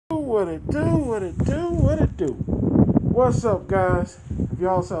what it do, what it do, what it do. What's up, guys? If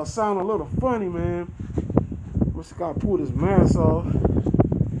y'all sound a little funny, man, just gotta pull this mask off.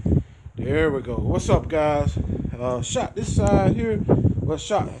 There we go. What's up, guys? Shot this side here. Well,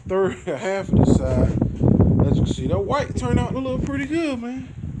 shot a third, half of this side. As you can see, that white turned out to look pretty good, man.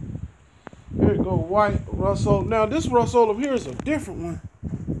 There you go, white Rustoleum. Now, this Rustoleum here is a different one.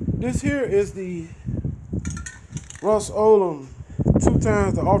 This here is the Rustoleum 2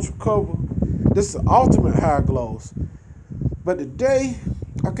 times the Ultra Cover. This is the ultimate high gloss. But today,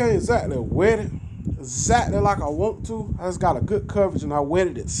 I can't exactly wet it exactly like I want to. I just got a good coverage and I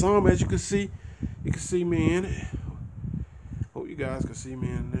wetted it some, as you can see. You can see me in it. Hope you guys can see me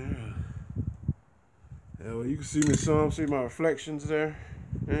in there. Yeah, well, you can see me some, see my reflections there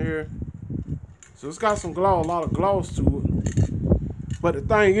in here. So it's got some gloss, a lot of gloss to it. But the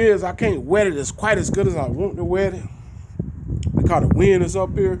thing is, I can't wet it as quite as good as I want to wet it because the wind is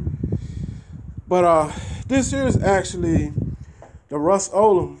up here. But this here is actually the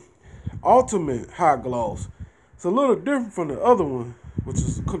Rustoleum Ultimate High Gloss. It's a little different from the other one, which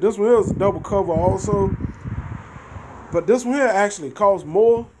is, this one is a double cover also. But this one here actually costs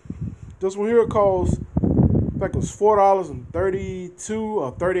more. This one here costs, I think it was $4.32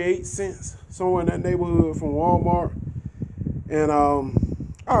 or 38 cents, somewhere in that neighborhood from Walmart. And I'll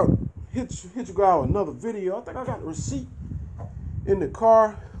hit you guys with another video. I think I got the receipt in the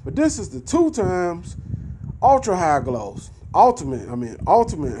car. But this is the 2 times ultra high gloss. Ultimate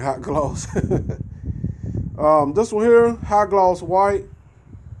high gloss. This one here, high gloss white.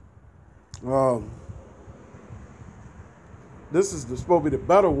 This is supposed to be the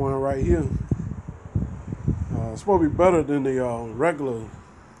better one right here. It's supposed to be better than the regular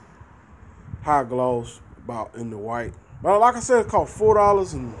high gloss about in the white. But like I said, it cost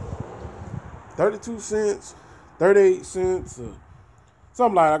 $4.32, 38 cents,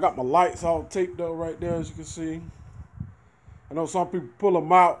 something like that. I got my lights all taped up right there, as you can see. I know some people pull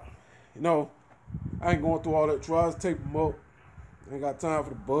them out. You know, I ain't going through all that trouble. I just tape them up. I ain't got time for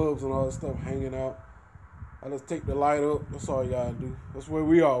the bulbs and all that stuff hanging out. I just take the light up. That's all you gotta do. That's where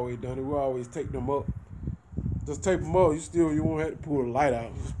we always done it. We always take them up. Just tape them up. You won't have to pull the light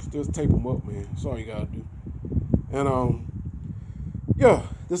out. Just tape them up, man. That's all you gotta do. And yeah,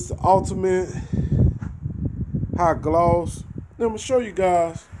 this is the ultimate high gloss. Then I'm gonna show you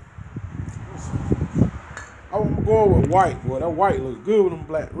guys. I'm going with white. Boy, that white looks good with them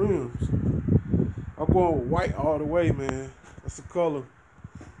black rims. I'm going with white all the way, man. That's the color.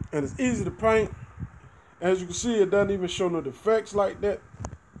 And it's easy to paint. As you can see, it doesn't even show no defects like that.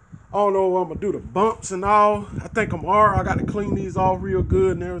 I don't know what I'm going to do, the bumps and all. I think I'm all right. I got to clean these off real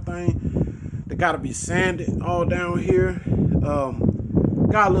good and everything. They got to be sanded all down here.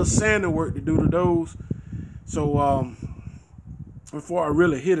 Got a little sanding work to do to those. So, before I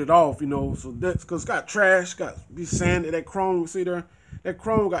really hit it off, you know, so that's because it's got trash, got to be sanded. That chrome, see there? That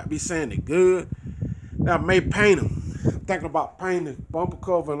chrome got to be sanded good. Now I may paint them. I'm thinking about painting the bumper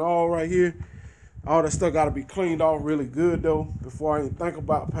cover and all right here. All that stuff got to be cleaned off really good though before I even think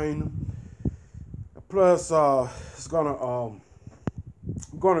about painting them. Plus, it's gonna I'm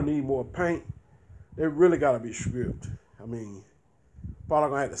gonna need more paint. They really got to be stripped. I mean, probably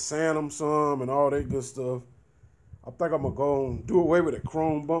gonna have to sand them some and all that good stuff. I think I'm going to go and do away with the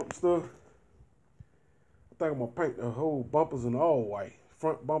chrome bump stuff. I think I'm going to paint the whole bumpers in all white.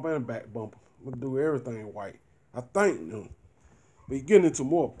 Front bumper and back bumper. I'm going to do everything white. I think, you know. But you get into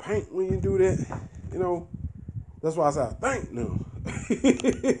more paint when you do that. You know. That's why I said I think now.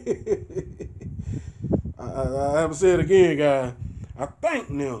 I haven't said it again, guys. I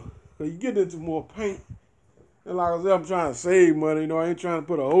think now. Because you get into more paint. And like I said, I'm trying to save money. You know, I ain't trying to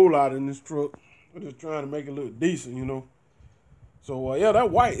put a whole lot in this truck. I'm just trying to make it look decent, you know. So, yeah, that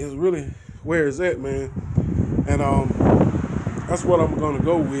white is really where it's at, man. And that's what I'm going to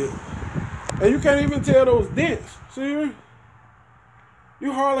go with. And you can't even tell those dents. See here?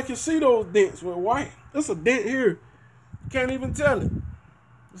 You hardly can see those dents with white. There's a dent here. You can't even tell it.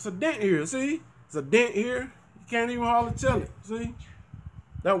 It's a dent here, see? It's a dent here. You can't even hardly tell it, see?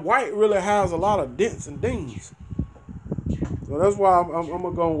 That white really has a lot of dents and dings. So that's why I'm going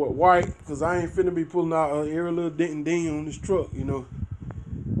to go with white, because I ain't finna be pulling out every little dent and ding on this truck, you know.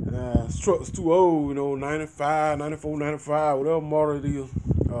 This truck is too old, you know, 95, 94, 95, whatever model it is.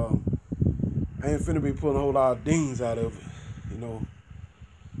 I ain't finna be pulling a whole lot of dings out of it, you know.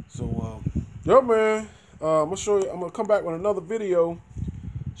 So, yeah, man, I'm going to show you, I'm going to come back with another video,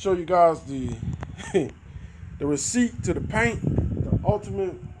 show you guys the, the receipt to the paint, the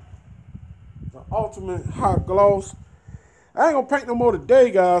ultimate hot gloss. I ain't gonna paint no more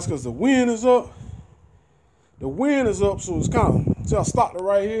today, guys, because the wind is up. The wind is up, so it's kind of So I stopped it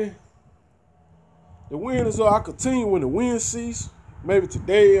right here. The wind is up. I continue when the wind ceases. Maybe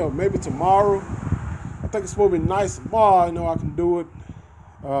today or maybe tomorrow. I think it's supposed to be nice tomorrow. I know I can do it.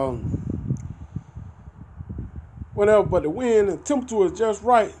 Whatever, but the wind and temperature is just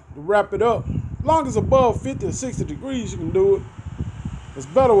right to wrap it up. As long as above 50 or 60 degrees, you can do it. It's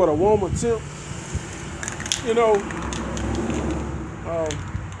better with a warmer temp. You know,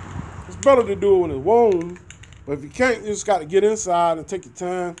 it's better to do it when it's warm. But if you can't, you just got to get inside and take your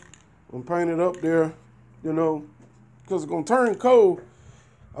time and paint it up there, you know, because it's going to turn cold.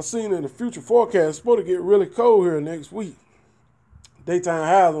 I've seen in the future forecast, it's supposed to get really cold here next week. Daytime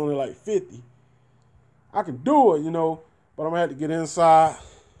highs only like 50. I can do it, you know, but I'm going to have to get inside.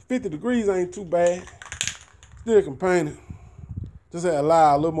 50 degrees ain't too bad. Still can paint it. Just had to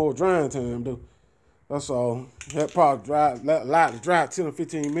allow a little more drying time, though. That's all. That probably allow it to dry 10 or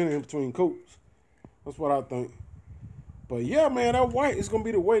 15 minutes in between coats. That's what I think. But yeah, man, that white is going to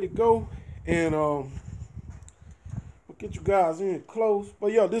be the way to go. And we'll get you guys in close.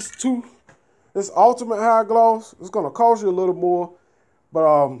 But yeah, this ultimate high gloss, it's going to cost you a little more.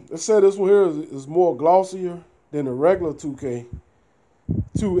 But let's say this one here is more glossier than the regular 2K.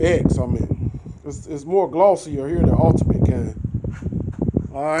 2X, I mean. It's more glossier here, the ultimate kind.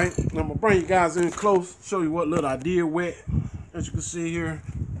 All right, I'm going to bring you guys in close, show you what little I did wet. As you can see here,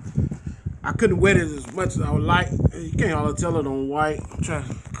 I couldn't wet it as much as I would like. You can't hardly tell it on white. I'm trying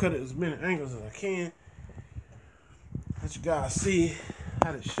to cut it as many angles as I can. Let you guys see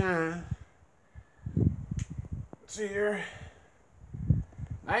how it shine. See here.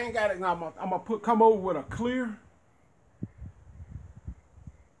 I ain't got it now. I'm gonna come over with a clear.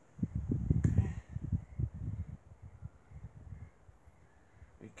 Okay.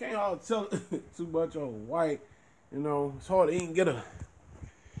 You can't hardly tell too much on white. You know, it's hard to even get a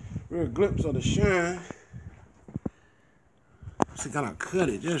real glimpse of the shine. So gotta cut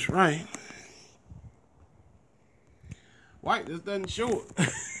it just right. White just doesn't show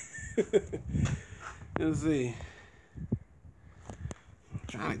it. Let's see.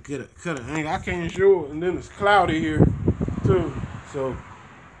 Trying to cut it. I can't show it, and then it's cloudy here too, so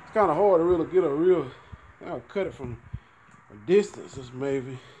it's kind of hard to really get a real. I'll cut it from a distance, just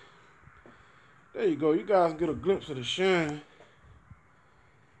maybe. There you go. You guys get a glimpse of the shine.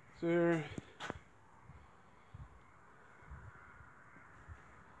 There.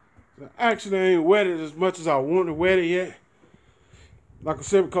 So I actually ain't wet it as much as I want to wet it yet. Like I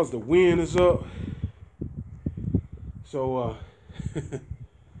said, because the wind is up, so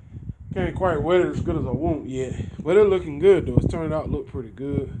can't quite wet it as good as I want yet, but it's looking good though. It's turned out to look pretty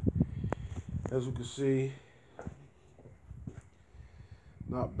good, as you can see.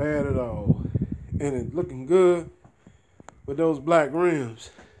 Not bad at all, and it's looking good with those black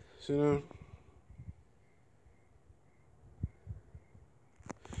rims. See them?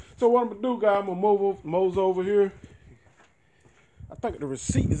 So what I'm gonna do, guys, I'm gonna mose over here. I think the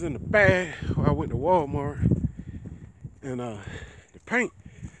receipt is in the bag. I went to Walmart, and the paint.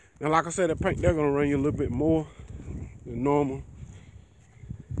 Now, like I said, the paint, they're gonna run you a little bit more than normal.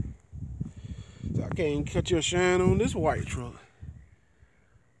 So I can't even catch your shine on this white truck.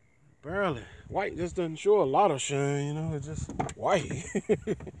 Barely. White just doesn't show a lot of shine, you know, it's just white.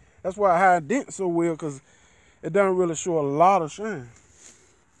 That's why I hide dent so well, because it doesn't really show a lot of shine.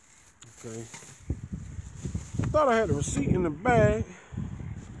 Okay. I thought I had the receipt in the bag.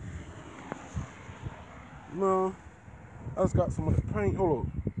 No. I just got some of the paint. Hold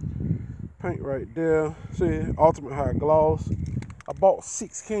on. Paint right there. See, ultimate high gloss. I bought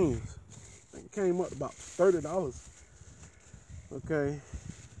 6 cans. I think it came up to about $30. Okay.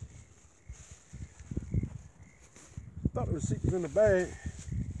 Thought the receipt was in the bag.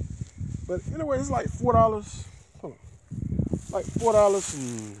 But anyway, it's like $4. Hold on. Like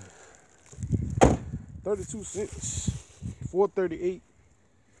 $4.32. $4.38.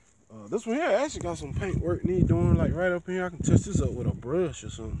 This one here actually got some paint work need doing, like right up here. I can touch this up with a brush or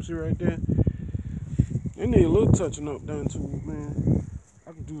something. See right there? It need a little touching up done to it, man.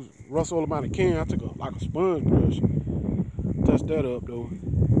 I can do Rustoleum out of can. I took like a sponge brush. Touch that up though.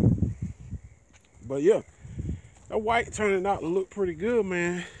 But yeah, that white turning out to look pretty good,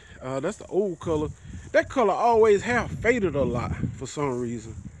 man. That's the old color. That color always have faded a lot for some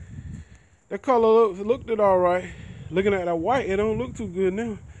reason. That color looked it all right. Looking at that white, it don't look too good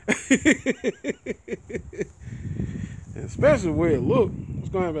now. Especially where it look. It's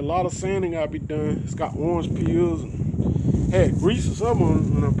gonna have a lot of sanding gotta be done. It's got orange peels and had grease or something on it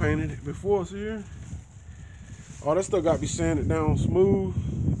when I painted it before. See here? All that stuff gotta be sanded down smooth,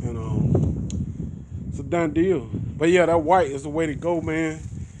 and it's a done deal. But yeah, that white is the way to go, man.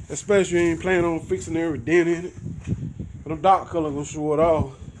 Especially if you ain't planning on fixing every dent in it. But But the dark color gonna show it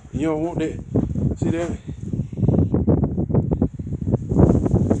off. You don't want that. See that?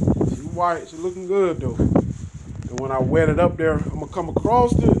 She white. She looking good though. And when I wet it up there, I'm gonna come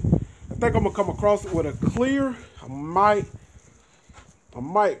across it. I think I'm gonna come across it with a clear. I might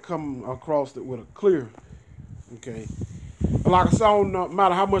come across it with a clear. Okay. But like I said, no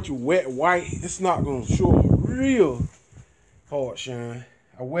matter how much you wet white, it's not gonna show a real hard shine.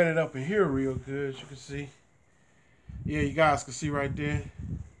 I wet it up in here real good, as you can see. Yeah, you guys can see right there.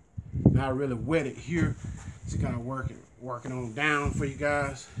 Now I really wet it here. Just kind of working on down for you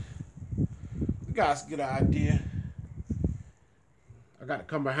guys. You guys get an idea. I got to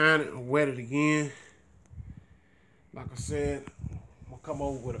come behind it and wet it again. Like I said, I'm gonna come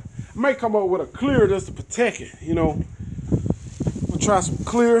over with I may come over with a clear just to protect it. You know, I'm gonna try some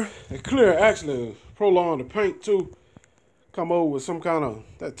clear. And clear actually prolong the paint too. Come over with some kind of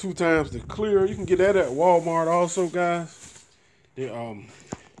that 2 times the clear. You can get that at Walmart also, guys. The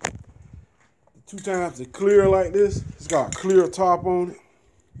 2 times the clear like this. It's got a clear top on it.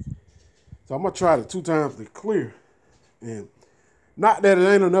 So I'm gonna try the 2 times the clear. And not that it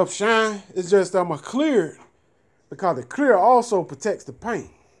ain't enough shine, it's just that I'm gonna clear it because the clear also protects the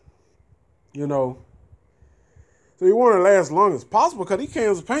paint. You know. So you want it to last as long as possible because these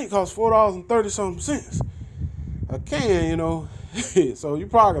cans of paint cost $4.30-something. A can, you know. So you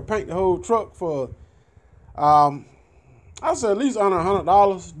probably can paint the whole truck for I'd say at least under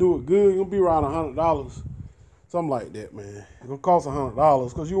 $100. Do it good. It's gonna be around $100. Something like that, man. It's gonna cost $100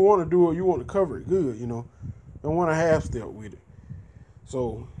 because you want to do it, you want to cover it good, you know. Don't want a half step with it.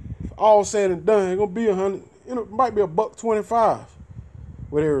 So all said and done, it's gonna be $100. You know, it might be $125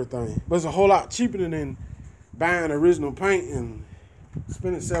 with everything. But it's a whole lot cheaper than buying original paint and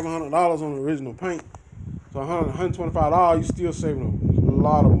spending $700 on the original paint. So $125, you still saving a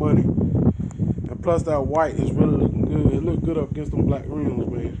lot of money. And plus that white is really looking good. It looks good up against them black rims,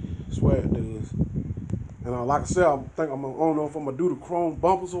 man. I swear it does. And like I said, I don't know if I'm gonna do the chrome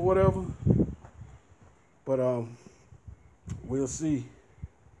bumpers or whatever. But we'll see.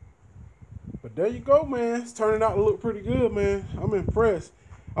 But there you go, man. It's turning out to look pretty good, man. I'm impressed.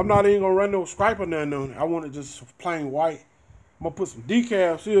 I'm not even gonna run no stripe or nothing on it. I want it just plain white. I'm gonna put some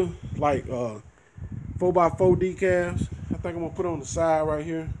decals here, like 4x4 decals. I think I'm gonna put on the side right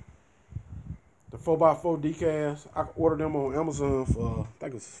here. The 4x4 decals. I ordered them on Amazon for I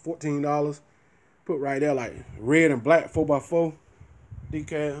think it's $14. Put right there like red and black 4x4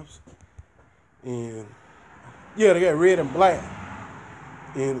 decals. And yeah, they got red and black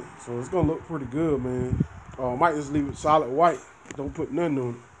in it. So it's gonna look pretty good, man. Might just leave it solid white. Don't put nothing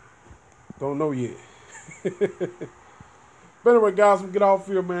on it. Don't know yet. But anyway, guys, I'm gonna get off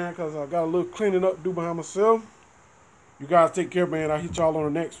here, man, because I got a little cleaning up to do behind myself. You guys take care, man. I'll hit y'all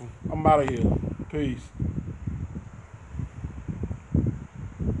on the next one. I'm out of here. Peace.